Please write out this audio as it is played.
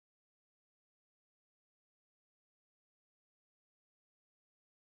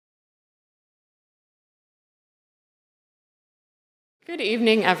Good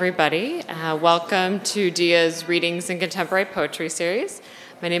evening, everybody. Welcome to DIA's Readings in Contemporary Poetry series.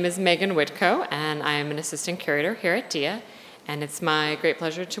 My name is Megan Whitco, and I am an assistant curator here at DIA, and it's my great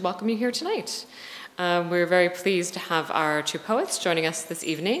pleasure to welcome you here tonight. We're very pleased to have our two poets joining us this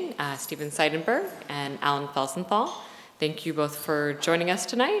evening, Stephen Seidenberg and Alan Felsenthal. Thank you both for joining us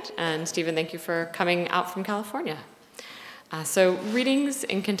tonight, and Stephen, thank you for coming out from California. So Readings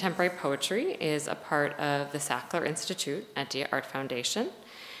in Contemporary Poetry is a part of the Sackler Institute at DIA Art Foundation.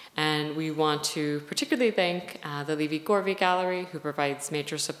 And we want to particularly thank the Levy-Gorvey Gallery, who provides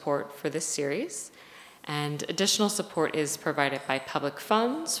major support for this series. And additional support is provided by public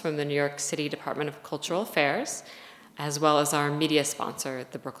funds from the New York City Department of Cultural Affairs, as well as our media sponsor,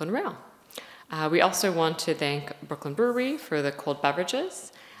 the Brooklyn Rail. We also want to thank Brooklyn Brewery for the cold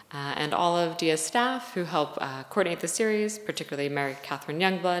beverages, and all of DIA's staff who help coordinate the series, particularly Mary Catherine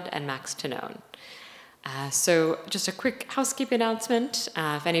Youngblood and Max Tanone. So just a quick housekeeping announcement.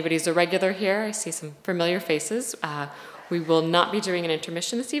 If anybody's a regular here, I see some familiar faces. We will not be doing an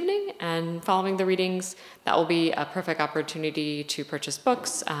intermission this evening, and following the readings, that will be a perfect opportunity to purchase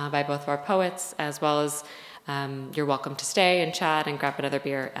books by both of our poets, as well as you're welcome to stay and chat and grab another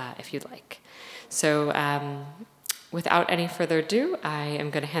beer if you'd like. So without any further ado, I am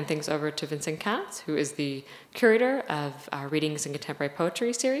going to hand things over to Vincent Katz, who is the curator of our Readings in Contemporary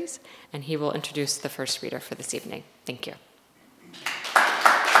Poetry series, and he will introduce the first reader for this evening. Thank you.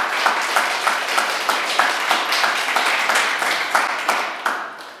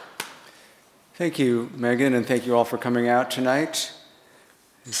 Thank you, Megan, and thank you all for coming out tonight.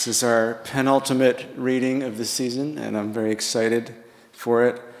 This is our penultimate reading of the season, and I'm very excited for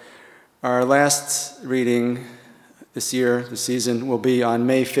it. Our last reading this year, the season, will be on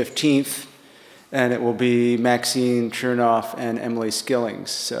May 15th, and it will be Maxine Chernoff and Emily Skillings,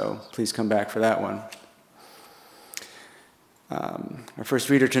 so please come back for that one. Our first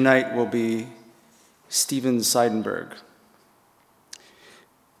reader tonight will be Stephen Seidenberg.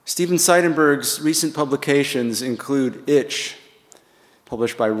 Stephen Seidenberg's recent publications include Itch,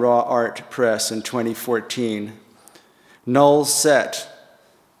 published by Raw Art Press in 2014, Null Set,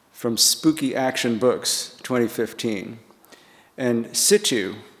 from Spooky Action Books, 2015, and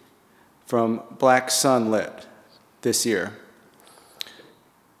Situ from Black Sun Lit this year,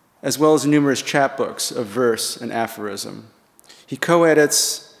 as well as numerous chapbooks of verse and aphorism. He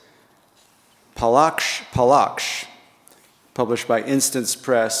co-edits Palaksh, published by Instance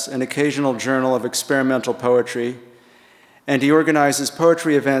Press, an occasional journal of experimental poetry, and he organizes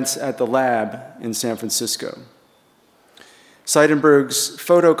poetry events at the Lab in San Francisco. Seidenberg's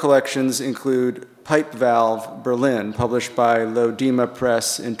photo collections include Pipe Valve, Berlin, published by Lodima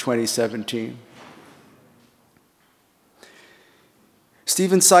Press in 2017.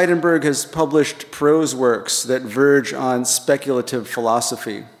 Stephen Seidenberg has published prose works that verge on speculative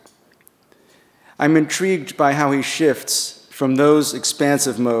philosophy. I'm intrigued by how he shifts from those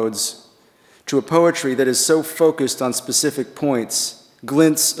expansive modes to a poetry that is so focused on specific points,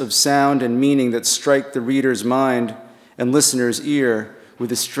 glints of sound and meaning that strike the reader's mind and listener's ear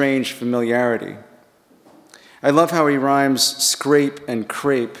with a strange familiarity. I love how he rhymes scrape and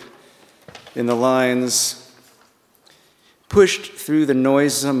crepe in the lines, pushed through the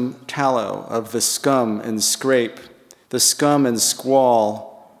noisome tallow of the scum and scrape, the scum and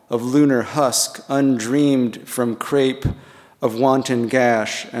squall of lunar husk undreamed from crepe of wanton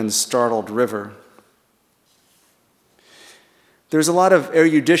gash and startled river. There's a lot of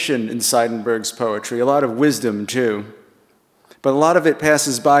erudition in Seidenberg's poetry, a lot of wisdom too. But a lot of it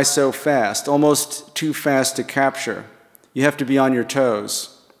passes by so fast, almost too fast to capture. You have to be on your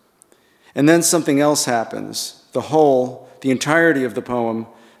toes. And then something else happens. The whole, the entirety of the poem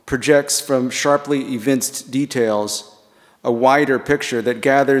projects from sharply evinced details a wider picture that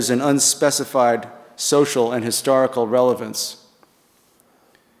gathers an unspecified social and historical relevance.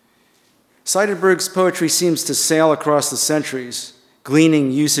 Seidenberg's poetry seems to sail across the centuries,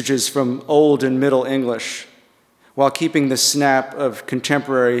 gleaning usages from Old and Middle English, while keeping the snap of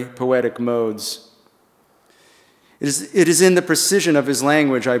contemporary poetic modes. It is in the precision of his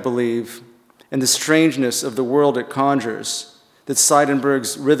language, I believe, and the strangeness of the world it conjures, that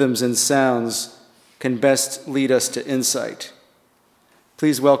Seidenberg's rhythms and sounds can best lead us to insight.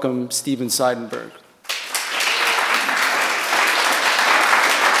 Please welcome Stephen Seidenberg.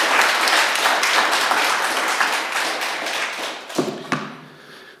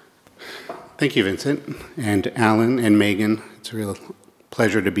 Thank you, Vincent, and Alan and Megan. It's a real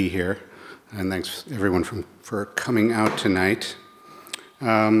pleasure to be here, and thanks everyone for coming out tonight. So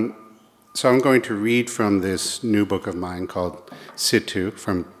I'm going to read from this new book of mine called Situ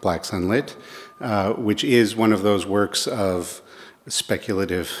from Black Sun Lit, which is one of those works of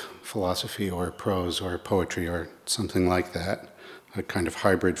speculative philosophy or prose or poetry or something like that, a kind of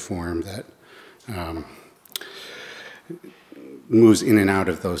hybrid form that moves in and out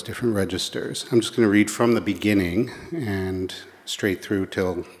of those different registers. I'm just going to read from the beginning and straight through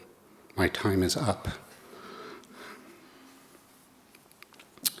till my time is up.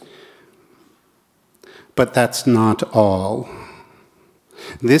 But that's not all.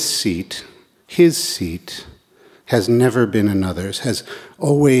 This seat, his seat, has never been another's, has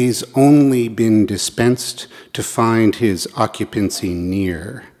always only been dispensed to find his occupancy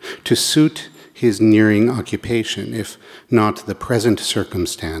near, to suit his nearing occupation, if not the present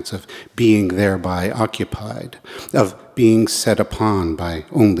circumstance of being thereby occupied, of being set upon by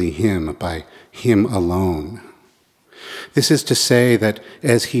only him, by him alone. This is to say that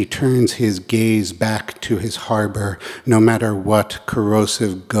as he turns his gaze back to his harbor, no matter what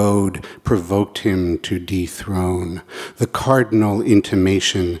corrosive goad provoked him to dethrone, the cardinal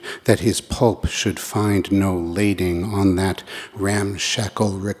intimation that his pulp should find no lading on that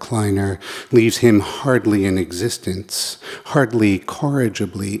ramshackle recliner leaves him hardly in existence, hardly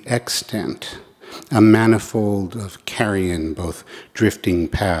corrigibly extant, a manifold of carrion both drifting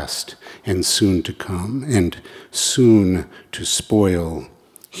past and soon to come, and soon to spoil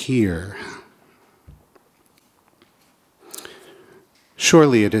here.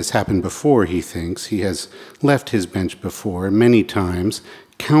 Surely it has happened before, he thinks. He has left his bench before, many times,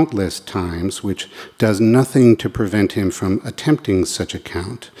 countless times, which does nothing to prevent him from attempting such a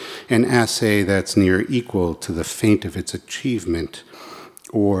count, an essay that's near equal to the feint of its achievement,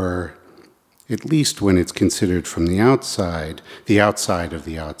 or at least when it's considered from the outside of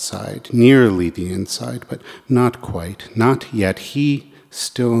the outside, nearly the inside, but not quite, not yet. He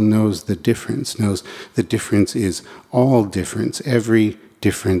still knows the difference is all difference, every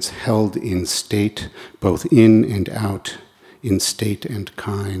difference held in state, both in and out, in state and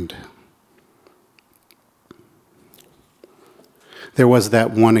kind. There was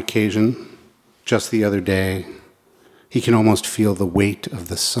that one occasion, just the other day. He can almost feel the weight of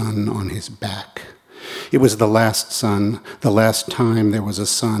the sun on his back. It was the last sun, the last time there was a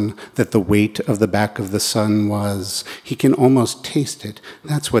sun, that the weight of the back of the sun was. He can almost taste it.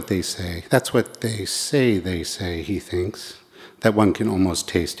 That's what they say. That's what they say, he thinks. That one can almost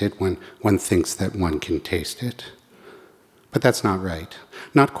taste it when one thinks that one can taste it. But that's not right.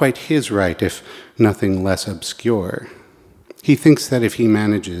 Not quite his right, if nothing less obscure. He thinks that if he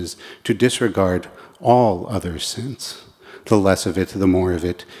manages to disregard all other sense, the less of it, the more of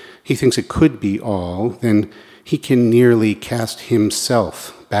it, he thinks it could be all, then he can nearly cast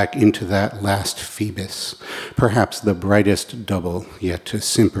himself back into that last Phoebus, perhaps the brightest double yet to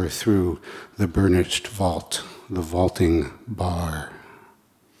simper through the burnished vault, the vaulting bar.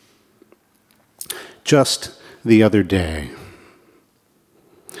 Just the other day,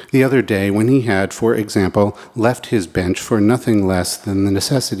 when he had, for example, left his bench for nothing less than the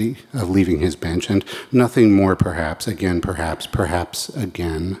necessity of leaving his bench, and nothing more perhaps again,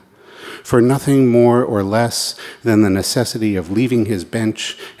 for nothing more or less than the necessity of leaving his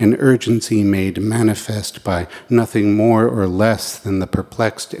bench, an urgency made manifest by nothing more or less than the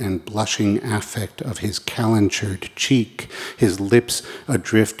perplexed and blushing affect of his calentured cheek, his lips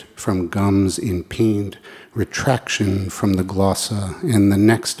adrift from gums impeened, retraction from the glossa, and the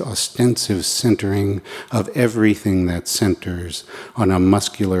next ostensive centering of everything that centers on a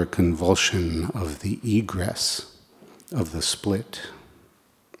muscular convulsion of the egress of the split.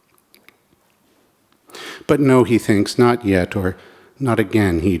 But no, he thinks, not yet, or not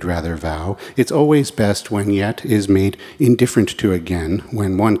again, he'd rather vow. It's always best when yet is made indifferent to again,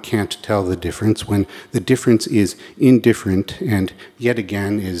 when one can't tell the difference, when the difference is indifferent, and yet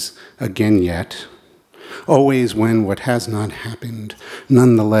again is again yet. Always when what has not happened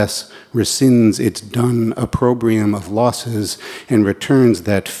nonetheless rescinds its done opprobrium of losses and returns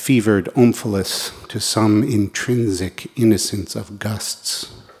that fevered omphalos to some intrinsic innocence of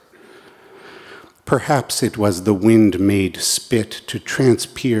gusts. Perhaps it was the wind-made spit to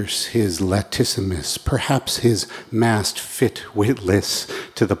transpierce his latissimus, perhaps his mast fit witless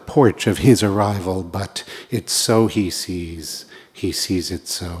to the porch of his arrival, but it's so he sees it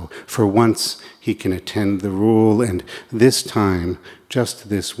so. For once he can attend the rule, and this time, just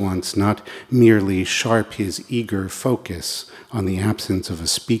this once, not merely sharp his eager focus on the absence of a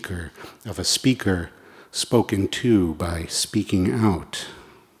speaker spoken to by speaking out.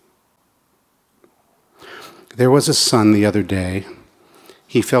 There was a sun the other day.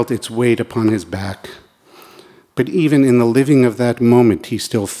 He felt its weight upon his back. But even in the living of that moment, he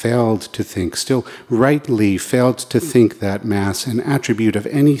still failed to think, still rightly failed to think that mass an attribute of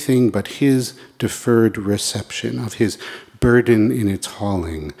anything but his deferred reception, of his burden in its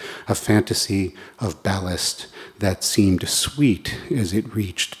hauling, a fantasy of ballast that seemed sweet as it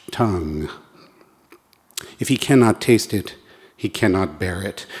reached tongue. If he cannot taste it, he cannot bear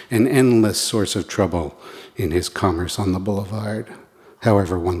it, an endless source of trouble in his commerce on the boulevard,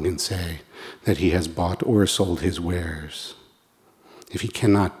 however one can say that he has bought or sold his wares. If he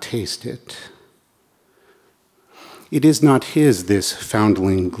cannot taste it, it is not his, this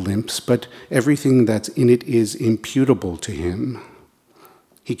foundling glimpse, but everything that's in it is imputable to him.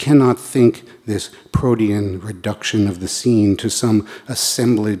 He cannot think this protean reduction of the scene to some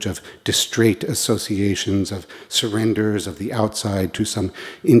assemblage of distrait associations, of surrenders of the outside to some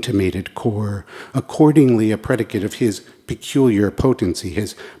intimated core, accordingly a predicate of his peculiar potency,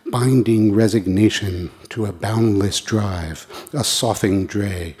 his binding resignation to a boundless drive, a soughing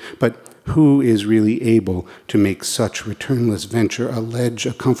dray. But who is really able to make such returnless venture allege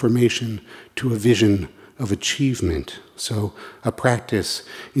a confirmation to a vision of achievement, so a practice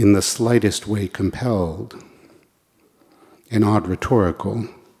in the slightest way compelled? An odd rhetorical,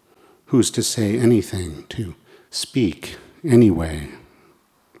 who's to say anything, to speak anyway?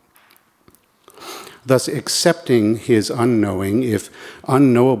 Thus accepting his unknowing, if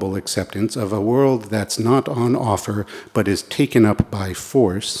unknowable acceptance of a world that's not on offer but is taken up by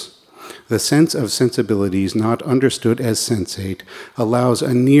force, the sense of sensibilities not understood as sensate allows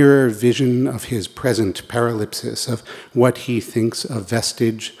a nearer vision of his present paralipsis, of what he thinks a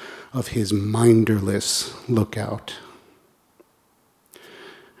vestige of his minderless lookout.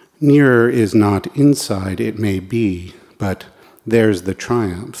 Nearer is not inside, it may be, but there's the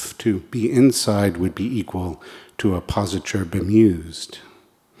triumph. To be inside would be equal to a positure bemused.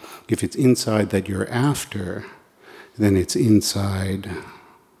 If it's inside that you're after, then it's inside.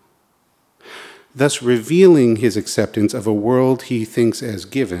 Thus revealing his acceptance of a world he thinks as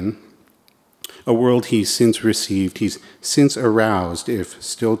given, a world he's since received, he's since aroused, if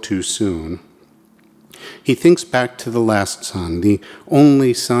still too soon. He thinks back to the last son, the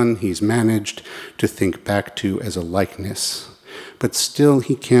only son he's managed to think back to as a likeness. But still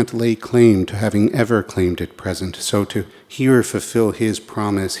he can't lay claim to having ever claimed it present, so to here fulfill his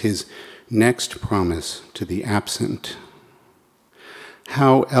promise, his next promise to the absent.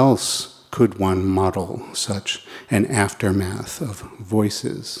 How else could one model such an aftermath of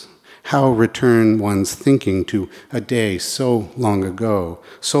voices? How return one's thinking to a day so long ago,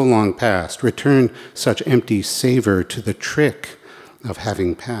 so long past, return such empty savor to the trick of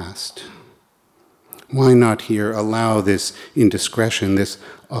having passed? Why not here allow this indiscretion, this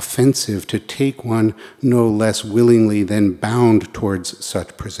offensive, to take one no less willingly than bound towards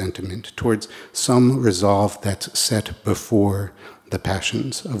such presentiment, towards some resolve that's set before the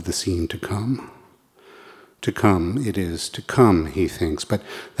passions of the scene to come? To come, it is to come, he thinks, but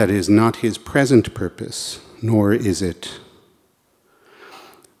that is not his present purpose, nor is it.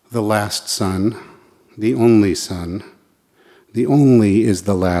 The last son, the only son, the only is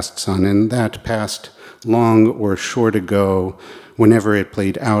the last son, and that passed long or short ago, whenever it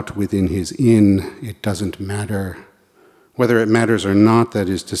played out within his inn, it doesn't matter. Whether it matters or not, that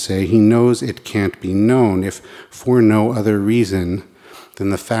is to say, he knows it can't be known, if for no other reason than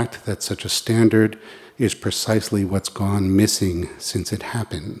the fact that such a standard is precisely what's gone missing since it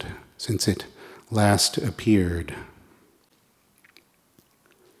happened, since it last appeared.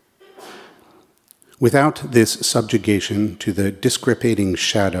 Without this subjugation to the discrepating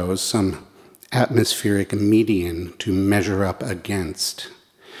shadows, some atmospheric median to measure up against,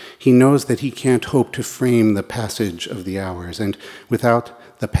 he knows that he can't hope to frame the passage of the hours, and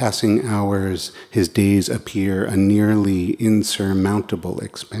without the passing hours, his days appear a nearly insurmountable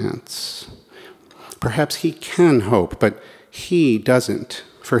expanse. Perhaps he can hope, but he doesn't.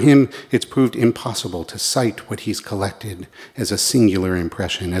 For him, it's proved impossible to cite what he's collected as a singular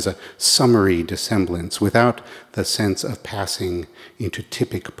impression, as a summary dissemblance, without the sense of passing into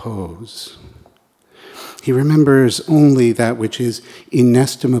typic pose. He remembers only that which is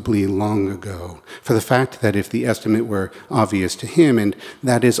inestimably long ago, for the fact that if the estimate were obvious to him, and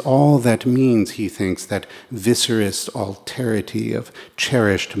that is all that means, he thinks, that viscerous alterity of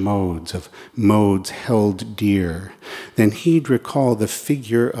cherished modes, of modes held dear, then he'd recall the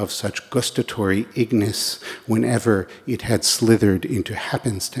figure of such gustatory ignis whenever it had slithered into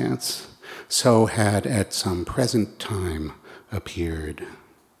happenstance, so had at some present time appeared.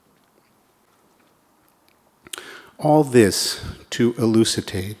 All this to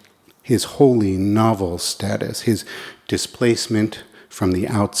elucidate his wholly novel status, his displacement from the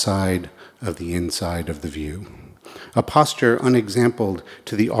outside of the inside of the view. A posture unexampled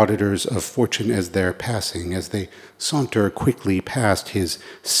to the auditors of fortune as they're passing, as they saunter quickly past his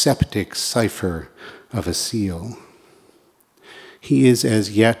septic cipher of a seal. He is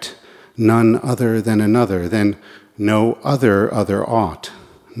as yet none other than another, than no other ought,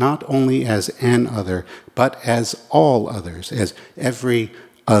 not only as an other, but as all others, as every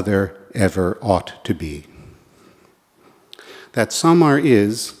other ever ought to be. That some are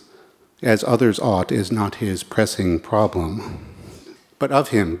as others ought, is not his pressing problem, but of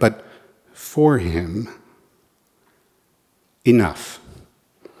him, but for him. Enough.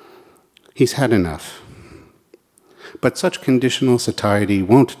 He's had enough. But such conditional satiety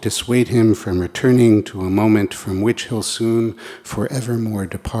won't dissuade him from returning to a moment from which he'll soon forevermore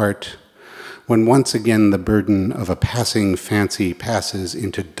depart, when once again the burden of a passing fancy passes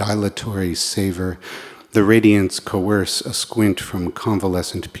into dilatory savor, the radiance coerce a squint from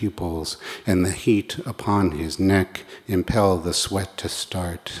convalescent pupils, and the heat upon his neck impel the sweat to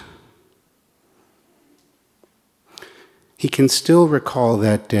start. He can still recall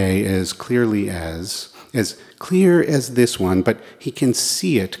that day as clearly as clear as this one, but he can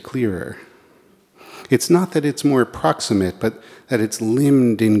see it clearer. It's not that it's more proximate, but that it's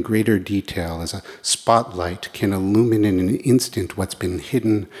limned in greater detail, as a spotlight can illumine in an instant what's been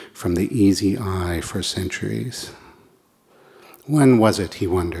hidden from the easy eye for centuries. When was it, he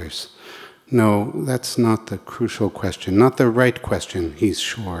wonders? No, that's not the crucial question, not the right question, he's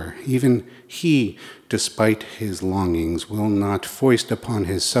sure. Even he, despite his longings, will not foist upon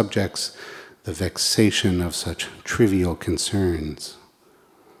his subjects the vexation of such trivial concerns.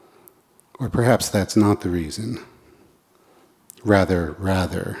 Or perhaps that's not the reason. Rather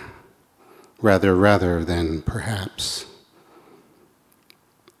than perhaps.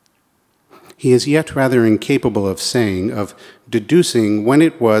 He is yet rather incapable of saying, of deducing when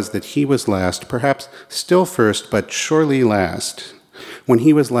it was that he was last, perhaps still first, but surely last, when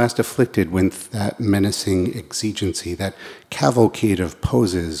he was last afflicted with that menacing exigency, that cavalcade of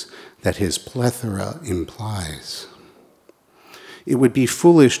poses that his plethora implies. It would be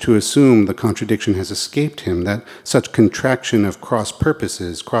foolish to assume the contradiction has escaped him, that such contraction of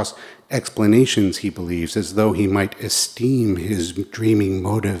cross-purposes, cross-explanations, he believes, as though he might esteem his dreaming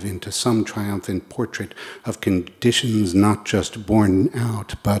motive into some triumphant portrait of conditions not just borne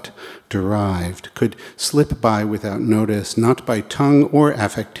out, but derived, could slip by without notice, not by tongue or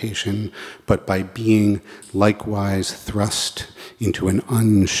affectation, but by being likewise thrust into an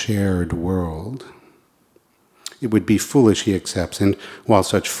unshared world. It would be foolish, he accepts, and while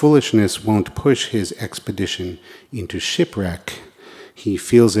such foolishness won't push his expedition into shipwreck, he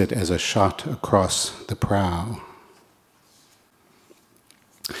feels it as a shot across the prow.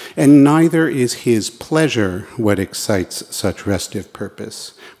 And neither is his pleasure what excites such restive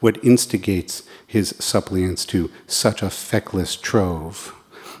purpose, what instigates his suppliants to such a feckless trove.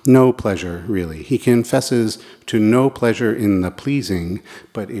 No pleasure, really. He confesses to no pleasure in the pleasing,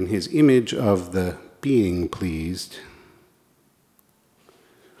 but in his image of the being pleased.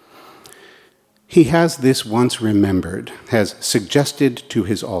 He has this once remembered, has suggested to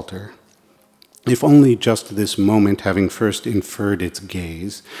his altar, if only just this moment having first inferred its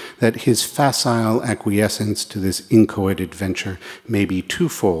gaze, that his facile acquiescence to this inchoate adventure may be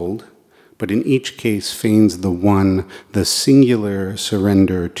twofold, but in each case feigns the singular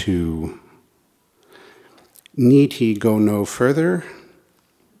surrender to. Need he go no further?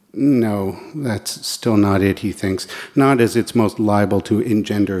 No, that's still not it, he thinks, not as it's most liable to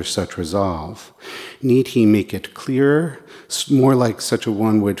engender such resolve. Need he make it clearer, more like such a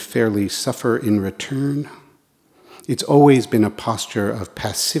one would fairly suffer in return? It's always been a posture of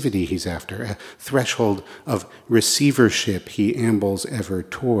passivity he's after, a threshold of receivership he ambles ever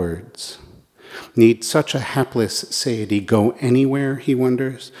towards. Need such a hapless satiety go anywhere, he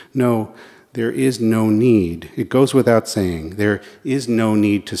wonders? No, there is no need. It goes without saying. There is no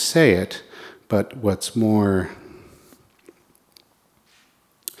need to say it, but what's more,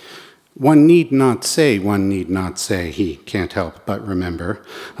 one need not say, he can't help but remember,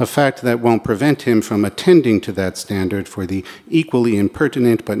 a fact that won't prevent him from attending to that standard for the equally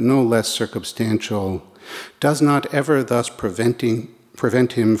impertinent but no less circumstantial, does not ever thus prevent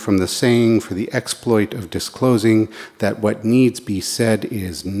him from the saying for the exploit of disclosing that what needs be said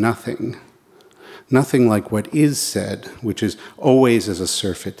is nothing. Nothing like what is said, which is always as a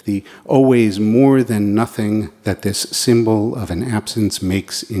surfeit, the always more than nothing that this symbol of an absence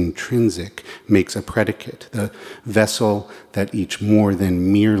makes intrinsic, makes a predicate, the vessel that each more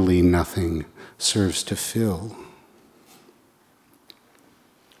than merely nothing serves to fill.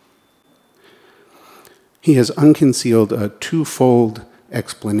 He has unconcealed a twofold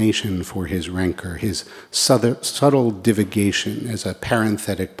explanation for his rancor, his subtle divagation as a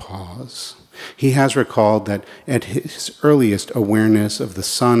parenthetic pause. He has recalled that at his earliest awareness of the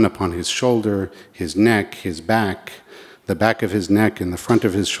sun upon his shoulder, his neck, his back, the back of his neck and the front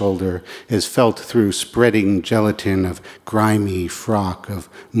of his shoulder, is felt through spreading gelatin of grimy frock, of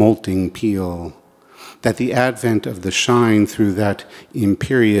molting peel, that the advent of the shine through that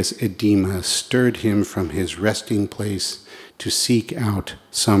imperious edema stirred him from his resting place to seek out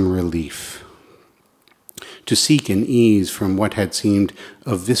some relief, to seek an ease from what had seemed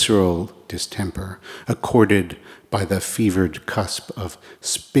a visceral distemper, accorded by the fevered cusp of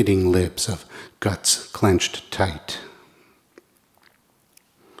spitting lips, of guts clenched tight.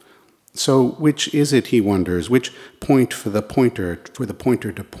 So which is it, he wonders, which point for the pointer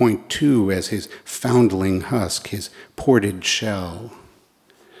to point to as his foundling husk, his ported shell?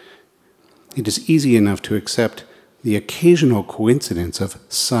 It is easy enough to accept the occasional coincidence of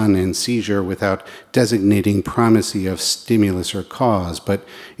sun and seizure without designating primacy of stimulus or cause, but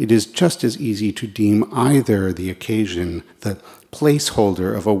it is just as easy to deem either the occasion, the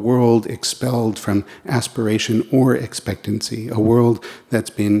placeholder of a world expelled from aspiration or expectancy, a world that's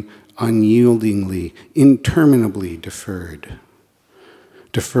been unyieldingly, interminably deferred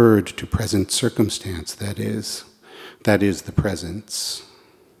to present circumstance, that is the presence.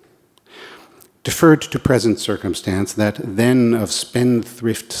 Deferred to present circumstance, that then of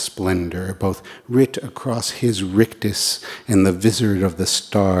spendthrift splendor, both writ across his rictus and the vizard of the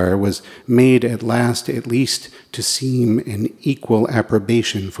star, was made at last at least to seem an equal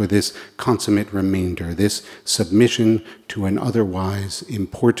approbation for this consummate remainder, this submission to an otherwise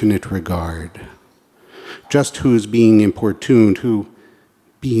importunate regard. Just whose being importuned, who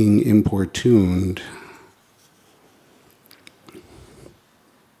being importuned.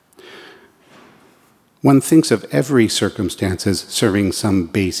 One thinks of every circumstance as serving some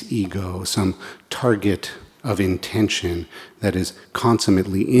base ego, some target of intention that is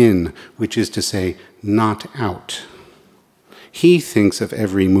consummately in, which is to say, not out. He thinks of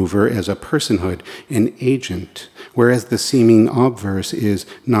every mover as a personhood, an agent, whereas the seeming obverse is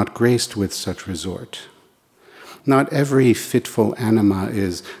not graced with such resort. Not every fitful anima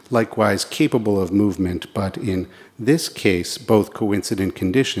is likewise capable of movement, but in this case, both coincident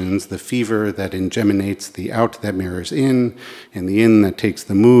conditions, the fever that ingeminates the out that mirrors in, and the in that takes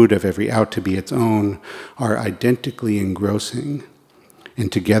the mood of every out to be its own, are identically engrossing,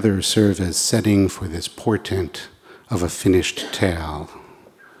 and together serve as setting for this portent of a finished tale.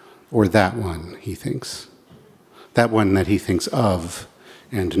 Or that one, he thinks. That one that he thinks of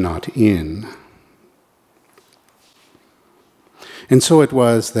and not in. And so it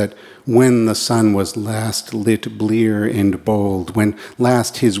was that when the sun was last lit blear and bold, when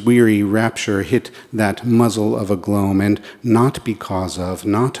last his weary rapture hit that muzzle of a gloam, and not because of,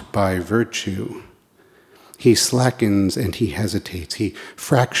 not by virtue, he slackens and he hesitates, he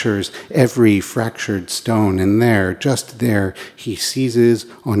fractures every fractured stone, and there, just there, he seizes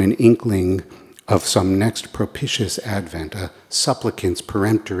on an inkling of some next propitious advent, a supplicant's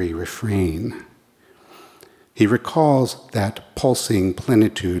peremptory refrain. He recalls that pulsing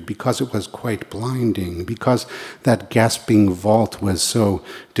plenitude because it was quite blinding, because that gasping vault was so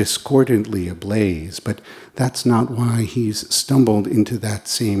discordantly ablaze, but that's not why he's stumbled into that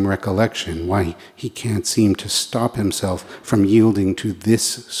same recollection, why he can't seem to stop himself from yielding to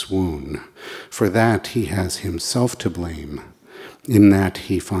this swoon. For that he has himself to blame, in that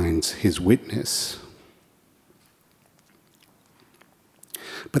he finds his witness.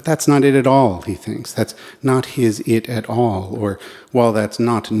 But that's not it at all, he thinks. That's not his it at all. Or, while that's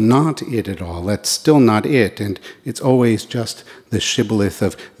not it at all, that's still not it. And it's always just the shibboleth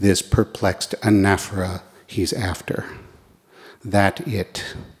of this perplexed anaphora he's after. That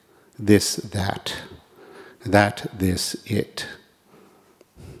it. This that. That this it.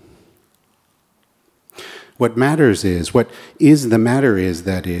 What matters is, what is the matter is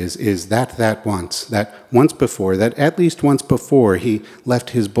that once before, that at least once before he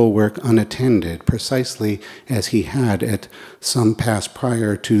left his bulwark unattended, precisely as he had at some pass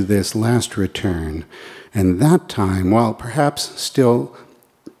prior to this last return. And that time, while perhaps still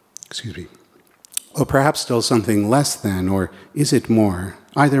something less than, or is it more,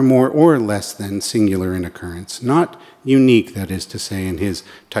 either more or less than singular in occurrence, not unique, that is to say, in his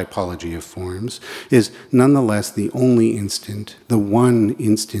typology of forms, is nonetheless the only instant, the one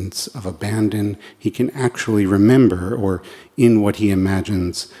instance of abandon he can actually remember, or in what he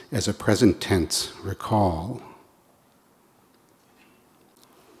imagines as a present tense recall.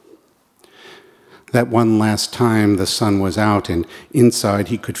 That one last time the sun was out and inside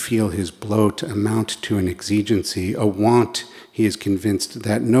he could feel his bloat amount to an exigency, a want he is convinced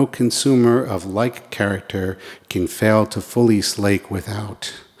that no consumer of like character can fail to fully slake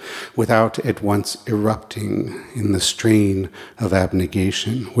without at once erupting in the strain of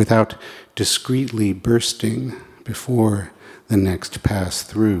abnegation, without discreetly bursting before the next pass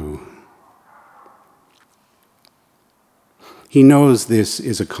through. He knows this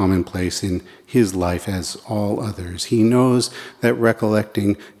is a commonplace in his life as all others. He knows that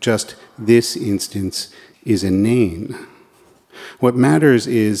recollecting just this instance is inane. What matters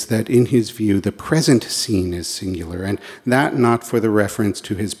is that in his view, the present scene is singular, and that not for the reference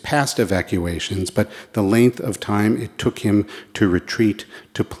to his past evacuations, but the length of time it took him to retreat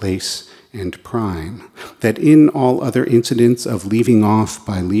to place and prime. That in all other incidents of leaving off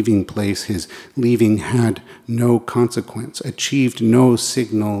by leaving place, his leaving had no consequence, achieved no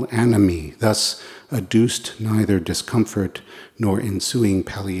signal anomie, thus adduced neither discomfort nor ensuing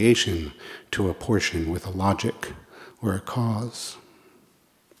palliation to a portion with a logic or a cause.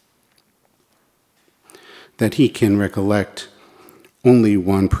 That he can recollect only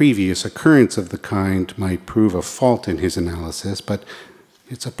one previous occurrence of the kind might prove a fault in his analysis, but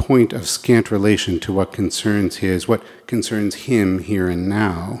it's a point of scant relation to what concerns him here and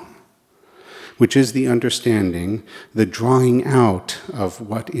now, which is the understanding, the drawing out of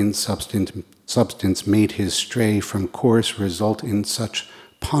what in substance made his stray from course result in such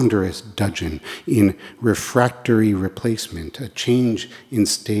ponderous dudgeon, in refractory replacement, a change in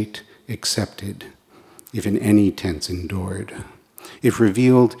state accepted, if in any tense endured, if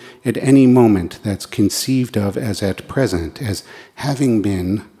revealed at any moment that's conceived of as at present, as having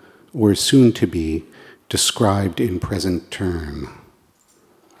been, or soon to be, described in present term.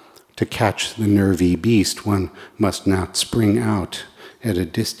 To catch the nervy beast, one must not spring out at a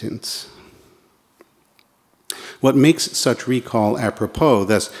distance. What makes such recall apropos,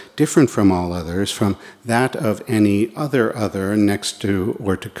 thus different from all others, from that of any other next to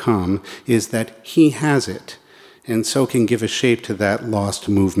or to come, is that he has it, and so can give a shape to that lost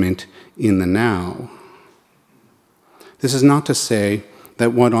movement in the now. This is not to say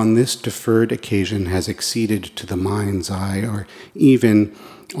that what on this deferred occasion has exceeded to the mind's eye, or even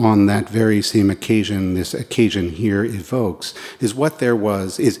on that very same occasion this occasion here evokes, is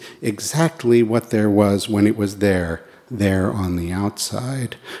exactly what there was when it was there on the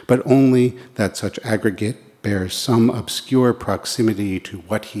outside, but only that such aggregate bears some obscure proximity to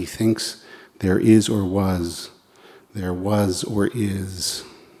what he thinks there is or was or is.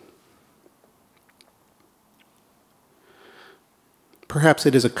 Perhaps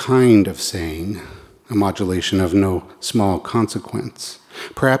it is a kind of saying, a modulation of no small consequence.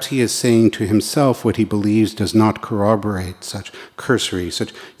 Perhaps he is saying to himself what he believes does not corroborate such cursory,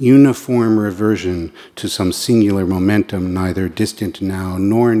 such uniform reversion to some singular momentum, neither distant now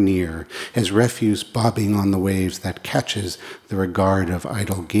nor near, as refuse bobbing on the waves that catches the regard of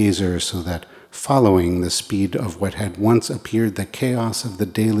idle gazers, so that following the speed of what had once appeared the chaos of the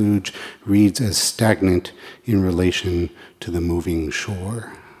deluge reads as stagnant in relation to the moving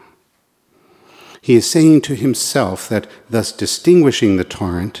shore. He is saying to himself that thus distinguishing the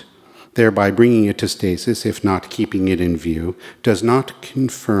torrent, thereby bringing it to stasis, if not keeping it in view, does not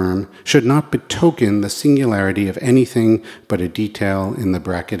confirm, should not betoken the singularity of anything but a detail in the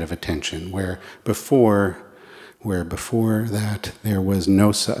bracket of attention, where before that there was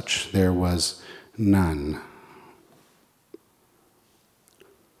no such, there was none.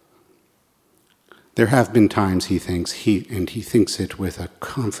 There have been times, he thinks, he thinks it with a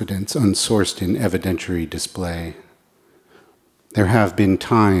confidence unsourced in evidentiary display. There have been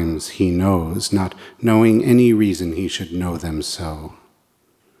times, he knows, not knowing any reason he should know them so.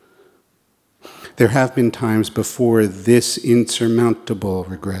 There have been times before this insurmountable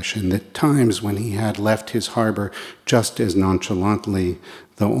regression, that times when he had left his harbor just as nonchalantly,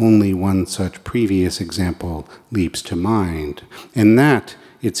 though only one such previous example leaps to mind, and that,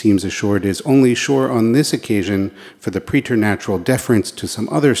 it seems assured, is only sure on this occasion for the preternatural deference to some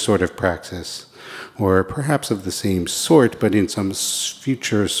other sort of praxis, or perhaps of the same sort, but in some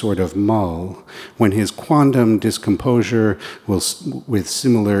future sort of mull, when his quondam discomposure will with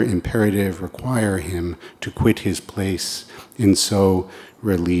similar imperative require him to quit his place and so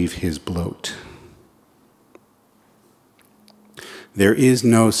relieve his bloat. There is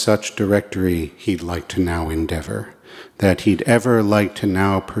no such directory he'd like to now endeavor, that he'd ever like to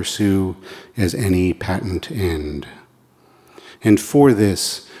now pursue as any patent end. And for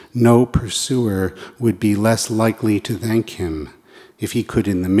this, no pursuer would be less likely to thank him if he could,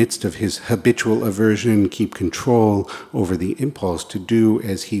 in the midst of his habitual aversion, keep control over the impulse to do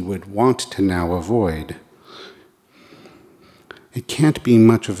as he would want to now avoid. It can't be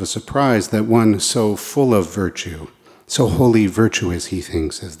much of a surprise that one so full of virtue, so wholly virtuous, he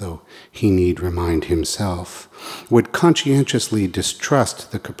thinks, as though he need remind himself, would conscientiously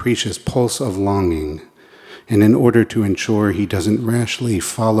distrust the capricious pulse of longing, and in order to ensure he doesn't rashly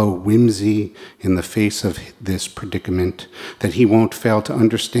follow whimsy in the face of this predicament, that he won't fail to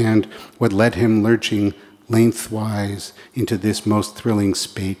understand what led him lurching lengthwise into this most thrilling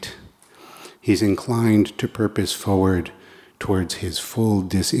spate, he's inclined to purpose forward towards his full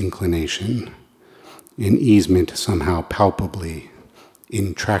disinclination, an easement somehow palpably,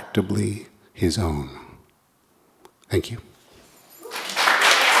 intractably his own. Thank you.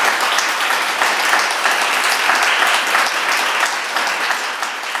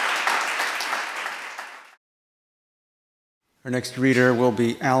 Our next reader will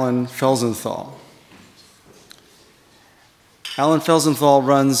be Alan Felsenthal. Alan Felsenthal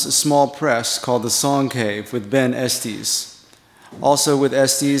runs a small press called The Song Cave with Ben Estes. Also with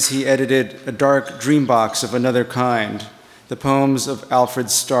Estes, he edited A Dark Dream Box of Another Kind, the poems of Alfred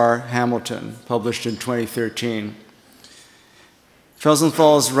Starr Hamilton, published in 2013.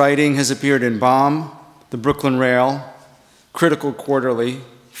 Felsenthal's writing has appeared in Bomb, The Brooklyn Rail, Critical Quarterly,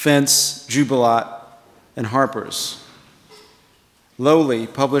 Fence, Jubilat, and Harper's. Lowly,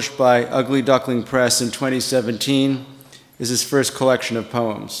 published by Ugly Duckling Press in 2017, is his first collection of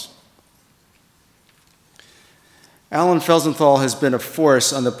poems. Alan Felsenthal has been a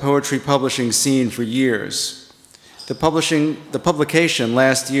force on the poetry publishing scene for years. The publication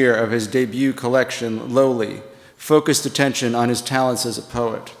last year of his debut collection, Lowly, focused attention on his talents as a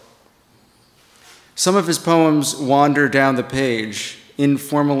poet. Some of his poems wander down the page,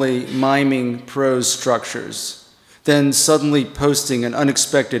 informally miming prose structures, then suddenly posting an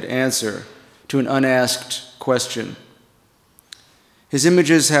unexpected answer to an unasked question. His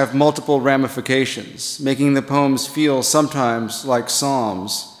images have multiple ramifications, making the poems feel sometimes like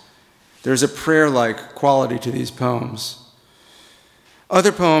psalms. There's a prayer-like quality to these poems.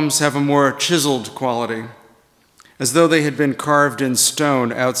 Other poems have a more chiseled quality, as though they had been carved in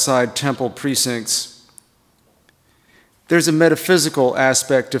stone outside temple precincts. There's a metaphysical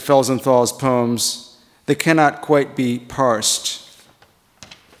aspect to Felsenthal's poems that cannot quite be parsed.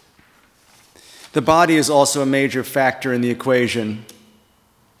 The body is also a major factor in the equation.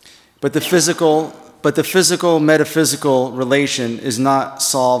 But the physical-metaphysical relation is not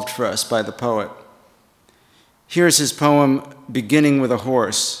solved for us by the poet. Here's his poem Beginning with a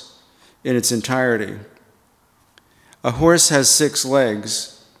Horse in its entirety. A horse has 6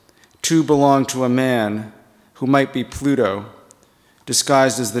 legs. 2 belong to a man who might be Pluto,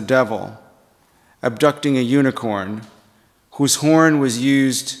 disguised as the devil, abducting a unicorn whose horn was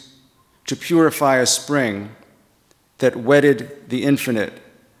used to purify a spring that wedded the infinite,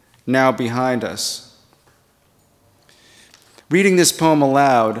 now behind us. Reading this poem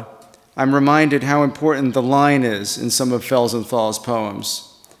aloud, I'm reminded how important the line is in some of Felsenthal's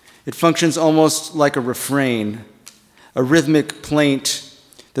poems. It functions almost like a refrain, a rhythmic plaint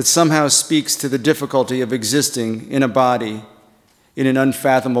that somehow speaks to the difficulty of existing in a body in an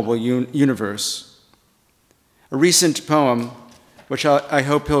unfathomable universe. A recent poem, which I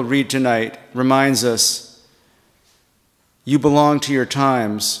hope he'll read tonight, reminds us, you belong to your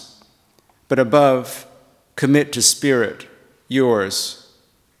times, but above, commit to spirit, yours.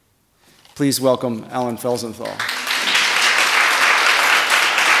 Please welcome Alan Felsenthal.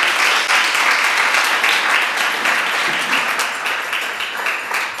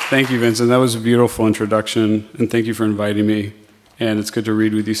 Thank you, Vincent. That was a beautiful introduction, and thank you for inviting me. And it's good to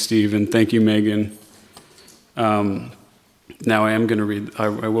read with you, Steve, and thank you, Megan. Now I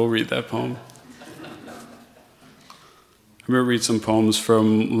will read that poem. I'm going to read some poems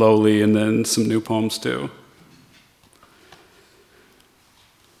from Lowly and then some new poems too.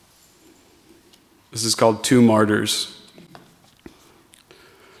 This is called 2 Martyrs.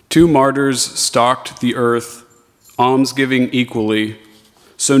 2 martyrs stalked the earth, almsgiving equally,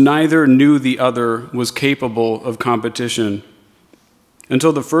 so neither knew the other was capable of competition,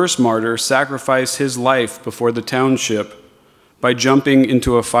 until the first martyr sacrificed his life before the township by jumping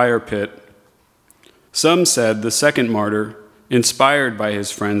into a fire pit. Some said the second martyr, inspired by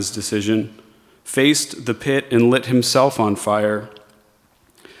his friend's decision, faced the pit and lit himself on fire.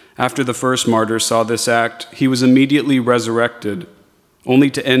 After the first martyr saw this act, he was immediately resurrected, only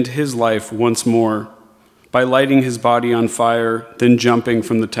to end his life once more by lighting his body on fire, then jumping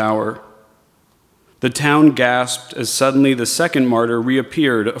from the tower. The town gasped as suddenly the second martyr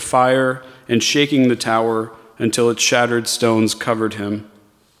reappeared, afire and shaking the tower until its shattered stones covered him.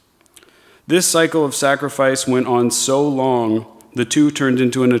 This cycle of sacrifice went on so long, the 2 turned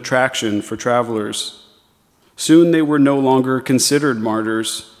into an attraction for travelers. Soon they were no longer considered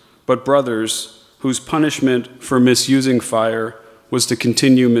martyrs, but brothers whose punishment for misusing fire was to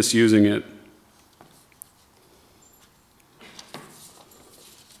continue misusing it.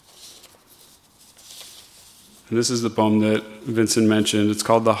 And this is the poem that Vincent mentioned. It's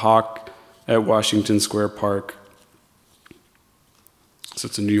called The Hawk at Washington Square Park. So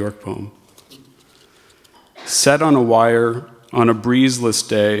it's a New York poem. Set on a wire on a breezeless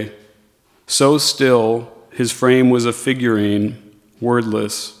day, so still his frame was a figurine,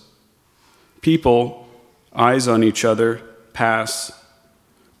 wordless. People, eyes on each other, pass.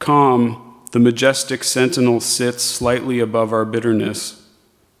 Calm, the majestic sentinel sits slightly above our bitterness,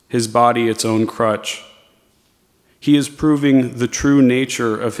 his body its own crutch. He is proving the true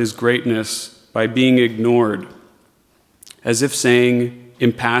nature of his greatness by being ignored, as if saying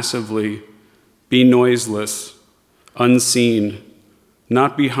impassively, be noiseless, unseen,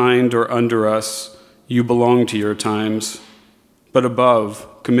 not behind or under us, you belong to your times, but above,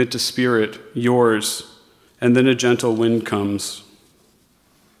 commit to spirit, yours, and then a gentle wind comes.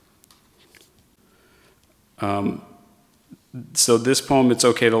 So this poem, it's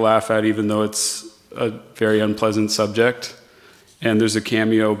okay to laugh at, even though it's a very unpleasant subject. And there's a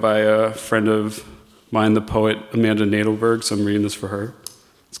cameo by a friend of mine, the poet Amanda Nadelberg, so I'm reading this for her.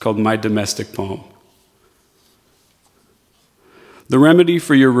 It's called My Domestic Poem. The remedy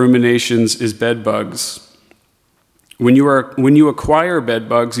for your ruminations is bed bugs. When you acquire bed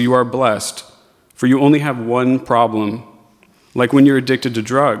bugs, you are blessed, for you only have one problem, like when you're addicted to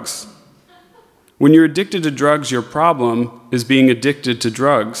drugs. When you're addicted to drugs, your problem is being addicted to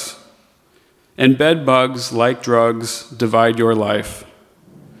drugs. And bed bugs, like drugs, divide your life.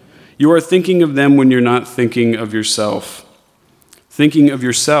 You are thinking of them when you're not thinking of yourself. Thinking of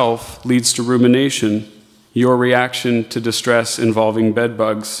yourself leads to rumination, your reaction to distress involving bed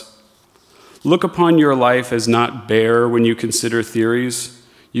bugs. Look upon your life as not bare when you consider theories.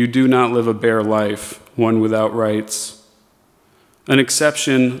 You do not live a bare life, one without rights. An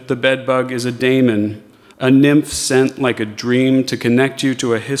exception, the bedbug is a daemon, a nymph sent like a dream to connect you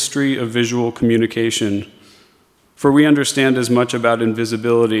to a history of visual communication. For we understand as much about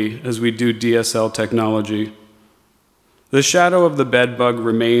invisibility as we do DSL technology. The shadow of the bedbug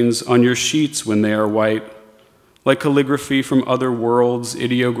remains on your sheets when they are white, like calligraphy from other worlds,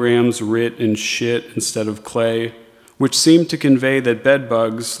 ideograms writ in shit instead of clay, which seem to convey that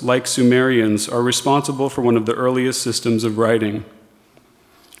bedbugs, like Sumerians, are responsible for one of the earliest systems of writing.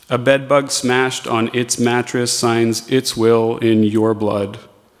 A bedbug smashed on its mattress signs its will in your blood,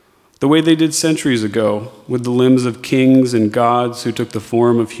 the way they did centuries ago, with the limbs of kings and gods who took the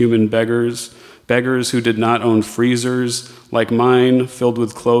form of human beggars, beggars who did not own freezers, like mine, filled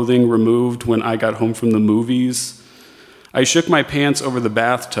with clothing removed when I got home from the movies. I shook my pants over the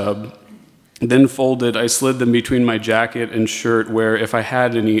bathtub, then folded, I slid them between my jacket and shirt where, if I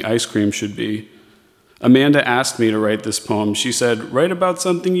had any, ice cream should be. Amanda asked me to write this poem. She said, write about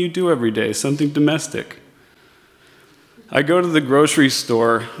something you do every day, something domestic. I go to the grocery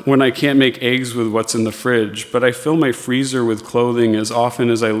store when I can't make eggs with what's in the fridge, but I fill my freezer with clothing as often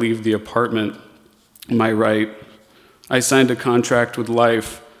as I leave the apartment. My right. I signed a contract with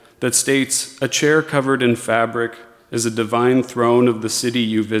life that states a chair covered in fabric is a divine throne of the city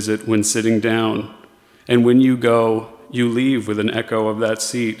you visit when sitting down, and when you go, you leave with an echo of that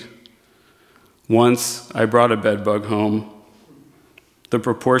seat. Once, I brought a bedbug home. The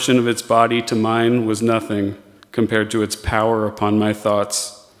proportion of its body to mine was nothing compared to its power upon my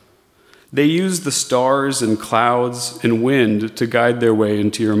thoughts. They use the stars and clouds and wind to guide their way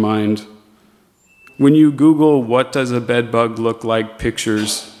into your mind. When you Google what does a bedbug look like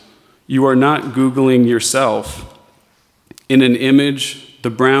pictures, you are not Googling yourself. In an image, the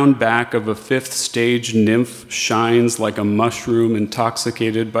brown back of a fifth stage nymph shines like a mushroom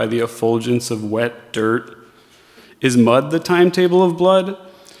intoxicated by the effulgence of wet dirt. Is mud the timetable of blood?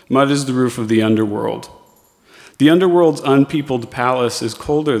 Mud is the roof of the underworld. The underworld's unpeopled palace is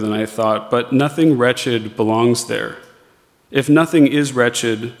colder than I thought, but nothing wretched belongs there. If nothing is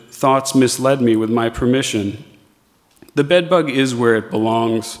wretched, thoughts misled me with my permission. The bedbug is where it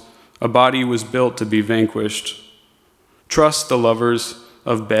belongs. A body was built to be vanquished. Trust the lovers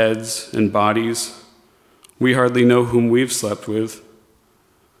of beds and bodies. We hardly know whom we've slept with.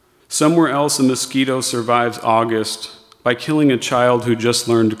 Somewhere else, a mosquito survives August by killing a child who just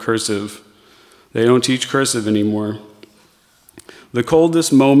learned cursive. They don't teach cursive anymore. The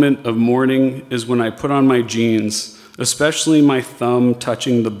coldest moment of morning is when I put on my jeans, especially my thumb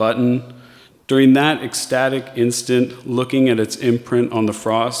touching the button. During that ecstatic instant, looking at its imprint on the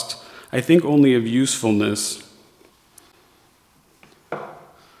frost, I think only of usefulness.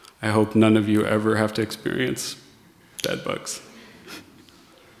 I hope none of you ever have to experience bedbugs.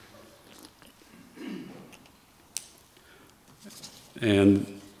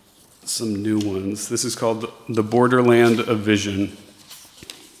 And some new ones. This is called The Borderland of Vision.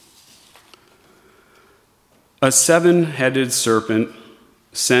 A seven-headed serpent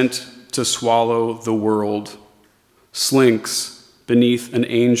sent to swallow the world slinks beneath an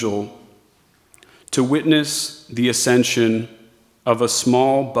angel to witness the ascension of a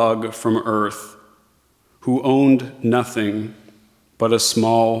small bug from earth who owned nothing but a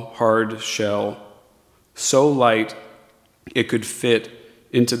small hard shell, so light it could fit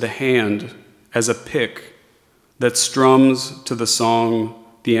into the hand as a pick that strums to the song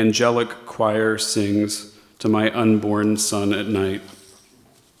the angelic choir sings to my unborn son at night.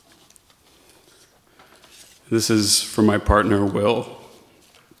 This is for my partner, Will,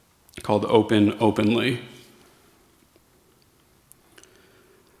 called Open Openly.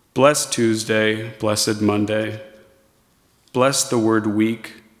 Blessed Tuesday, blessed Monday. Bless the word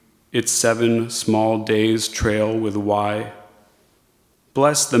week, its 7 small days trail with Y.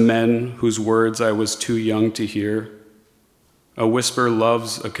 Bless the men whose words I was too young to hear. A whisper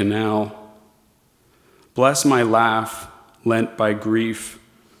loves a canal. Bless my laugh, lent by grief.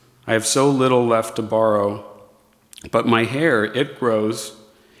 I have so little left to borrow. But my hair, it grows.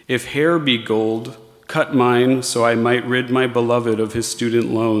 If hair be gold, cut mine so I might rid my beloved of his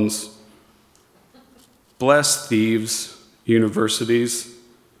student loans. Bless thieves, universities.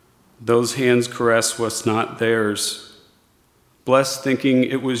 Those hands caress what's not theirs. Bless thinking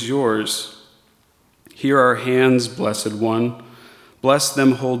it was yours. Here are hands, blessed one. Bless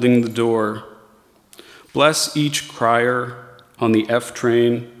them holding the door. Bless each crier on the F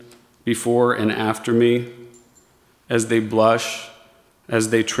train before and after me, as they blush,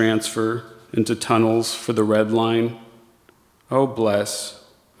 as they transfer into tunnels for the red line. Oh, bless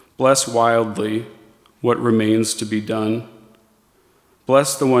wildly what remains to be done.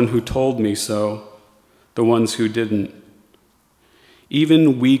 Bless the one who told me so, the ones who didn't.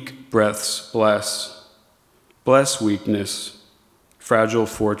 Even weak breaths bless. Bless weakness, fragile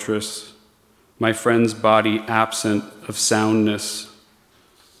fortress, my friend's body absent of soundness.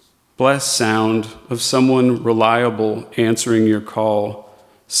 Bless sound of someone reliable answering your call,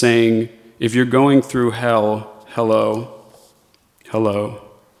 saying, if you're going through hell, hello, hello.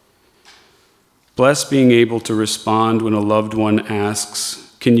 Bless being able to respond when a loved one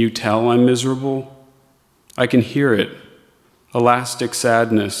asks, can you tell I'm miserable? I can hear it, elastic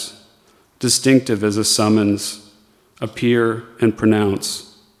sadness, distinctive as a summons, appear and pronounce.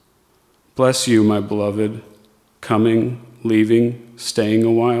 Bless you, my beloved, coming, leaving, staying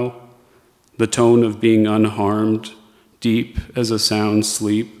a while. The tone of being unharmed, deep as a sound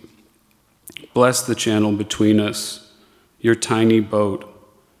sleep. Bless the channel between us, your tiny boat,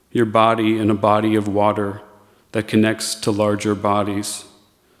 your body in a body of water that connects to larger bodies.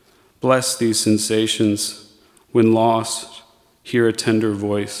 Bless these sensations. When lost, hear a tender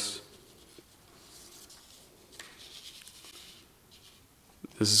voice.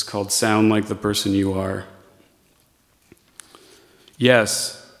 This is called Sound Like the Person You Are.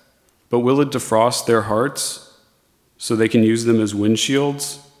 Yes, but will it defrost their hearts so they can use them as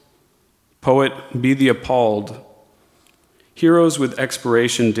windshields? Poet, be the appalled. Heroes with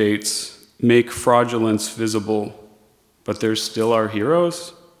expiration dates make fraudulence visible, but there still are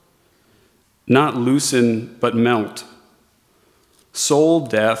heroes? Not loosen, but melt. Soul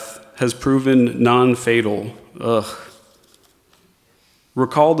death has proven non-fatal. Ugh.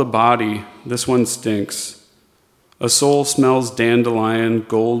 Recall the body, this one stinks. A soul smells dandelion,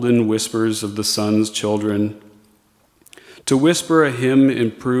 golden whispers of the sun's children. To whisper a hymn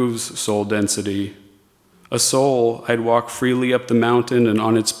improves soul density. A soul, I'd walk freely up the mountain and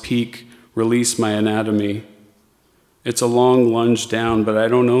on its peak release my anatomy. It's a long lunge down, but I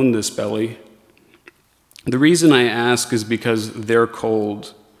don't own this belly. The reason I ask is because they're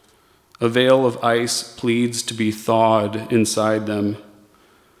cold. A veil of ice pleads to be thawed inside them.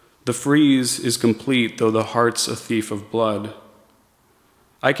 The freeze is complete, though the heart's a thief of blood.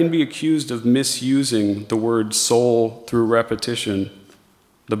 I can be accused of misusing the word soul through repetition,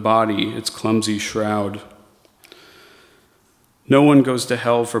 the body, its clumsy shroud. No one goes to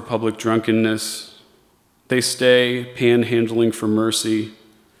hell for public drunkenness. They stay panhandling for mercy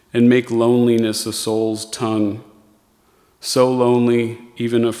and make loneliness a soul's tongue. So lonely,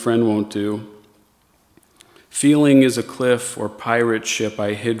 even a friend won't do. Feeling is a cliff or pirate ship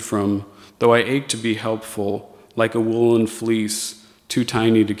I hid from, though I ache to be helpful, like a woolen fleece, too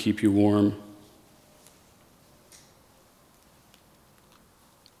tiny to keep you warm.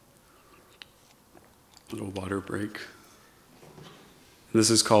 Little water break. This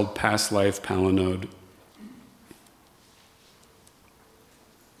is called Past Life Palinode.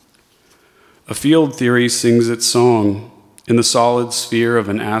 A field theory sings its song in the solid sphere of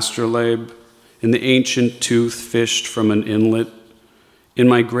an astrolabe, in the ancient tooth fished from an inlet, in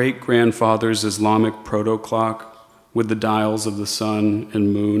my great-grandfather's Islamic proto-clock with the dials of the sun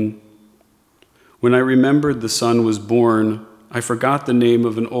and moon. When I remembered the sun was born, I forgot the name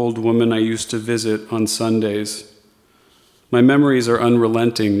of an old woman I used to visit on Sundays. My memories are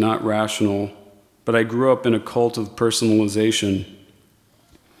unrelenting, not rational, but I grew up in a cult of personalization.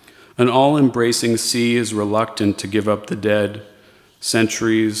 An all-embracing sea is reluctant to give up the dead,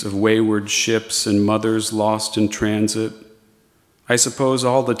 centuries of wayward ships and mothers lost in transit. I suppose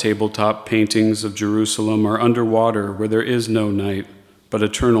all the tabletop paintings of Jerusalem are underwater where there is no night, but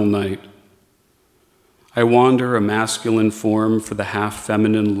eternal night. I wander a masculine form for the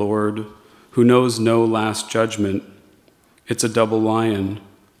half-feminine Lord who knows no last judgment. It's a double lion,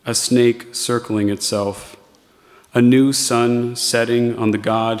 a snake circling itself, a new sun setting on the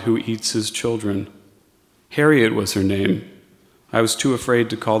God who eats his children. Harriet was her name. I was too afraid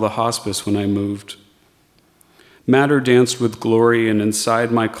to call the hospice when I moved. Matter danced with glory, and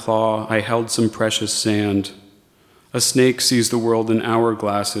inside my claw I held some precious sand. A snake sees the world in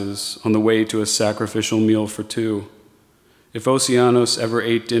hourglasses on the way to a sacrificial meal for two. If Oceanos ever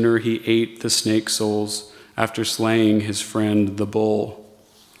ate dinner, he ate the snake souls after slaying his friend, the bull.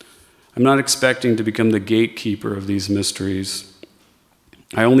 I'm not expecting to become the gatekeeper of these mysteries.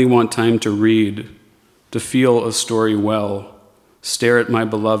 I only want time to read, to feel a story well, stare at my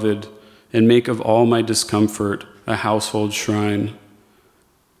beloved, and make of all my discomfort a household shrine.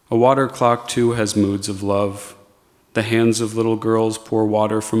 A water clock, too, has moods of love. The hands of little girls pour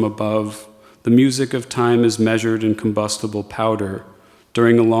water from above. The music of time is measured in combustible powder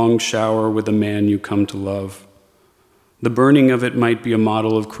during a long shower with a man you come to love. The burning of it might be a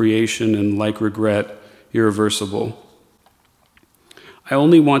model of creation and, like regret, irreversible. I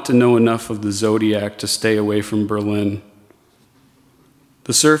only want to know enough of the zodiac to stay away from Berlin.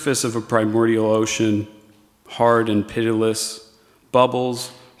 The surface of a primordial ocean, hard and pitiless,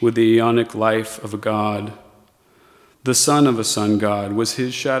 bubbles with the aeonic life of a god. The son of a sun god, was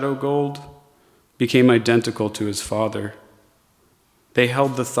his shadow gold? Became identical to his father. They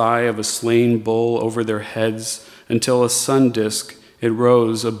held the thigh of a slain bull over their heads until a sun disk, it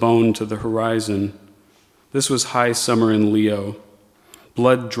rose a bone to the horizon. This was high summer in Leo.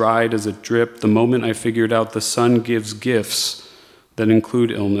 Blood dried as it dripped the moment I figured out the sun gives gifts that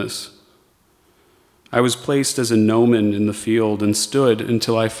include illness. I was placed as a gnomon in the field and stood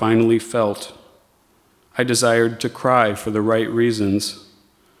until I finally felt. I desired to cry for the right reasons.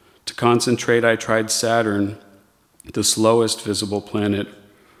 To concentrate, I tried Saturn, the slowest visible planet,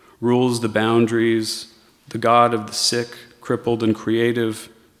 rules the boundaries, the god of the sick, crippled, and creative,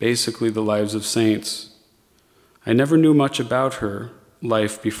 basically the lives of saints. I never knew much about her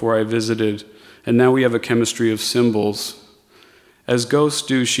life before I visited, and now we have a chemistry of symbols. As ghosts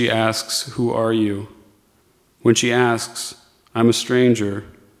do, she asks, "Who are you?" When she asks, I'm a stranger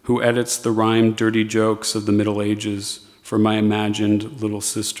who edits the rhymed dirty jokes of the Middle Ages for my imagined little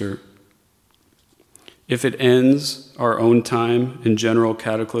sister. If it ends our own time in general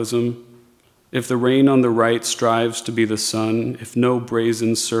cataclysm, if the rain on the right strives to be the sun, if no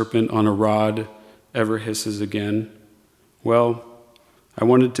brazen serpent on a rod ever hisses again, well, I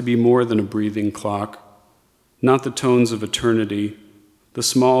want it to be more than a breathing clock, not the tones of eternity, the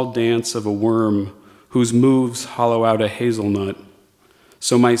small dance of a worm whose moves hollow out a hazelnut,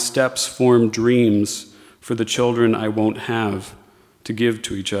 so my steps form dreams for the children I won't have to give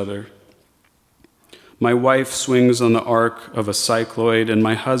to each other. My wife swings on the arc of a cycloid, and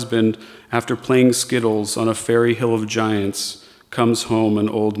my husband, after playing skittles on a fairy hill of giants, comes home an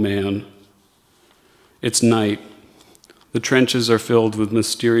old man. It's night. The trenches are filled with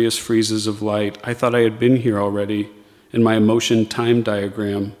mysterious freezes of light. I thought I had been here already, in my emotion time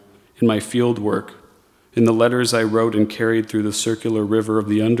diagram, in my field work, in the letters I wrote and carried through the circular river of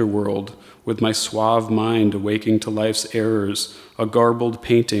the underworld, with my suave mind awaking to life's errors, a garbled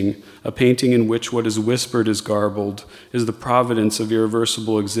painting, a painting in which what is whispered is garbled, is the providence of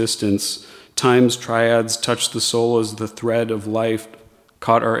irreversible existence. Time's triads touched the soul as the thread of life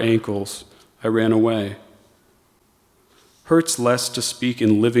caught our ankles. I ran away. Hurts less to speak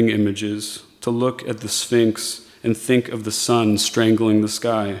in living images, to look at the Sphinx and think of the sun strangling the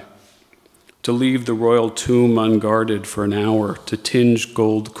sky, to leave the royal tomb unguarded for an hour, to tinge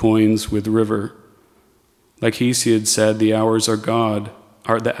gold coins with river. Like Hesiod said, the hours are God's,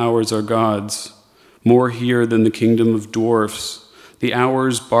 more here than the kingdom of dwarfs, the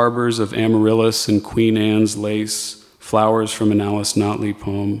hours barbers of Amaryllis and Queen Anne's lace, flowers from an Alice Notley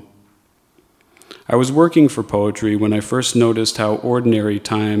poem. I was working for poetry when I first noticed how ordinary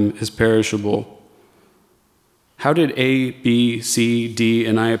time is perishable. How did A, B, C, D,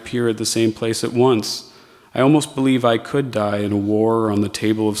 and I appear at the same place at once? I almost believe I could die in a war or on the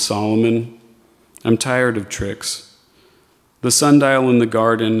table of Solomon. I'm tired of tricks. The sundial in the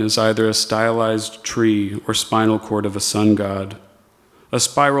garden is either a stylized tree or spinal cord of a sun god. A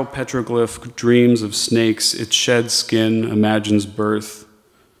spiral petroglyph dreams of snakes, its shed skin imagines birth.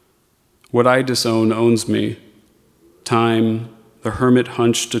 What I disown owns me. Time, the hermit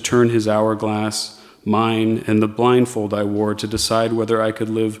hunched to turn his hourglass, mine, and the blindfold I wore to decide whether I could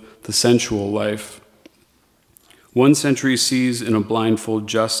live the sensual life. One century sees in a blindfold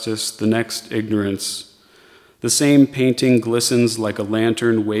justice, the next ignorance. The same painting glistens like a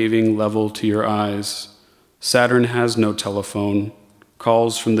lantern waving level to your eyes. Saturn has no telephone,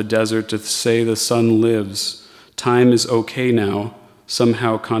 calls from the desert to say the sun lives. Time is okay now.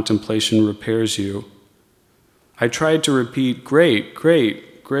 Somehow contemplation repairs you. I tried to repeat, great,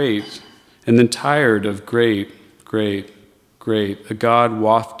 great, great, and then tired of great, great, great. A god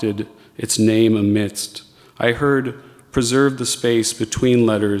wafted its name amidst. I heard, preserve the space between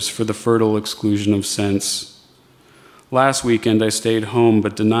letters for the fertile exclusion of sense. Last weekend I stayed home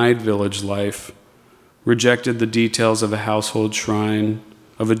but denied village life, rejected the details of a household shrine,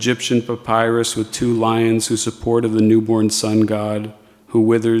 of Egyptian papyrus with 2 lions who supported the newborn sun god, who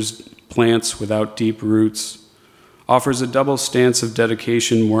withers plants without deep roots, offers a double stance of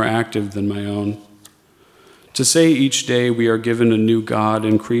dedication more active than my own. To say each day we are given a new God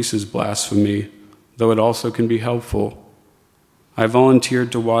increases blasphemy, though it also can be helpful. I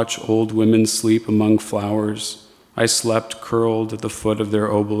volunteered to watch old women sleep among flowers. I slept curled at the foot of their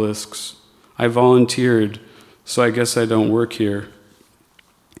obelisks. I volunteered, so I guess I don't work here.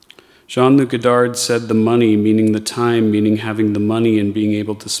 Jean-Luc Godard said the money, meaning the time, meaning having the money and being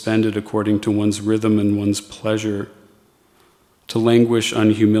able to spend it according to one's rhythm and one's pleasure. To languish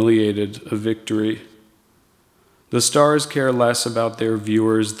unhumiliated, a victory. The stars care less about their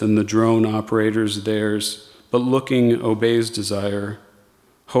viewers than the drone operators theirs, but looking obeys desire.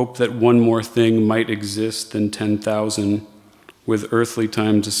 Hope that one more thing might exist than 10,000, with earthly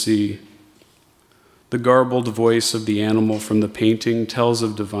time to see. The garbled voice of the animal from the painting tells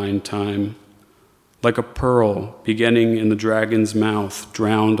of divine time, like a pearl beginning in the dragon's mouth,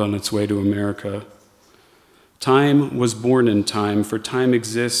 drowned on its way to America. Time was born in time, for time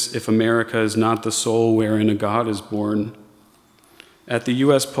exists if America is not the soul wherein a God is born. At the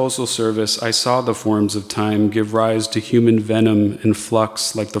U.S. Postal Service, I saw the forms of time give rise to human venom and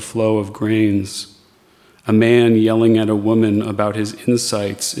flux like the flow of grains. A man yelling at a woman about his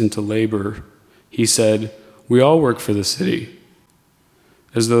insights into labor. He said, "We all work for the city,"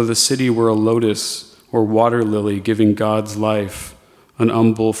 as though the city were a lotus or water lily giving God's life, an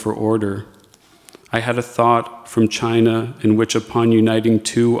umbel for order. I had a thought from China in which, upon uniting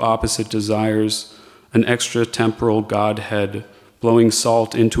 2 opposite desires, an extra-temporal Godhead, blowing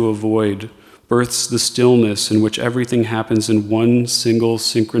salt into a void, births the stillness in which everything happens in one single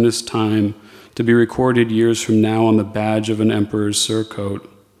synchronous time, to be recorded years from now on the badge of an emperor's surcoat.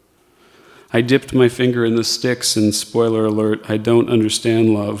 I dipped my finger in the sticks, and spoiler alert, I don't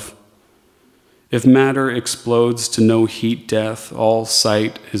understand love. If matter explodes to no heat death, all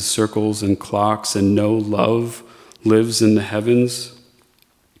sight is circles and clocks, and no love lives in the heavens,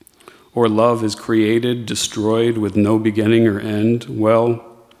 or love is created, destroyed with no beginning or end, well,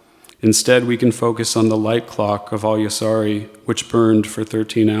 instead we can focus on the light clock of Al-Yasari, which burned for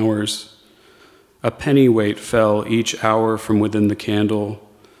 13 hours. A pennyweight fell each hour from within the candle,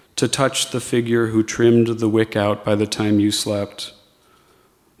 to touch the figure who trimmed the wick out by the time you slept.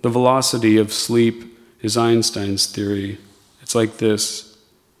 The velocity of sleep is Einstein's theory. It's like this.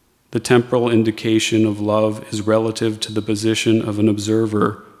 The temporal indication of love is relative to the position of an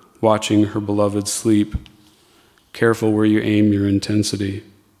observer watching her beloved sleep. Careful where you aim your intensity.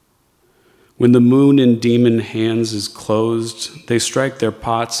 When the moon in demon hands is closed, they strike their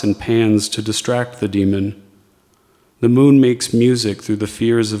pots and pans to distract the demon. The moon makes music through the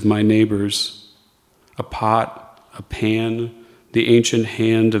fears of my neighbors. A pot, a pan, the ancient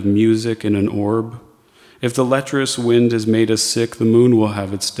hand of music in an orb. If the lecherous wind has made us sick, the moon will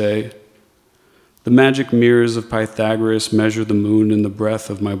have its day. The magic mirrors of Pythagoras measure the moon in the breath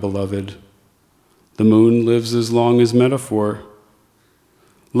of my beloved. The moon lives as long as metaphor.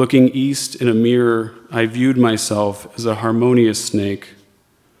 Looking east in a mirror, I viewed myself as a harmonious snake.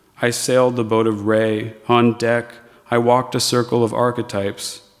 I sailed the boat of Re. On deck, I walked a circle of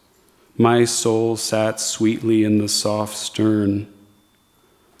archetypes. My soul sat sweetly in the soft stern.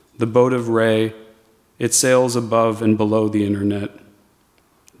 The boat of Re, it sails above and below the internet.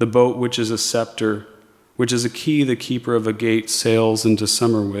 The boat which is a scepter, which is a key the keeper of a gate sails into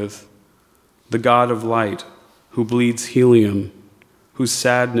summer with. The god of light, who bleeds helium, whose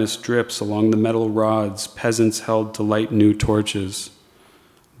sadness drips along the metal rods peasants held to light new torches.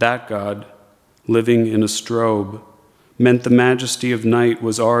 That God, living in a strobe, meant the majesty of night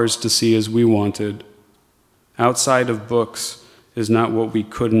was ours to see as we wanted. Outside of books is not what we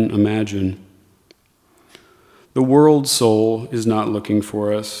couldn't imagine. The world soul is not looking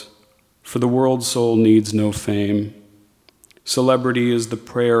for us, for the world soul needs no fame. Celebrity is the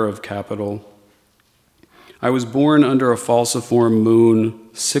prayer of capital. I was born under a falciform moon,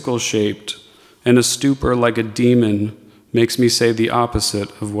 sickle-shaped, and a stupor like a demon makes me say the opposite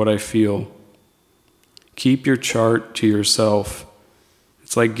of what I feel. Keep your chart to yourself.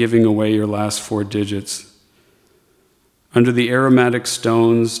 It's like giving away your last 4 digits. Under the aromatic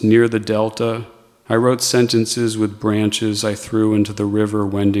stones near the delta, I wrote sentences with branches I threw into the river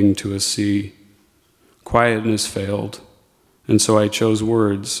wending to a sea. Quietness failed, and so I chose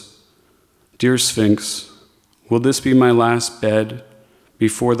words. Dear Sphinx, will this be my last bed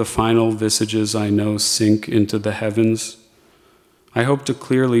before the final visages I know sink into the heavens? I hope to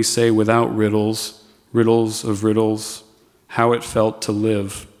clearly say without riddles, riddles of riddles, how it felt to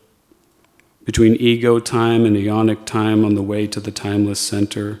live. Between ego time and aeonic time on the way to the timeless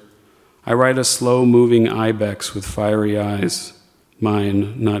center, I ride a slow-moving ibex with fiery eyes,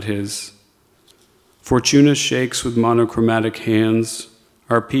 mine, not his. Fortuna shakes with monochromatic hands.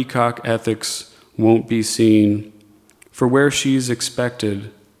 Our peacock ethics won't be seen. For where she's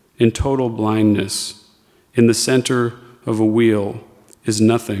expected, in total blindness, in the center of a wheel, is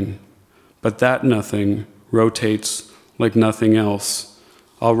nothing. But that nothing rotates like nothing else.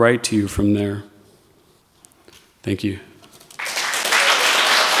 I'll write to you from there. Thank you.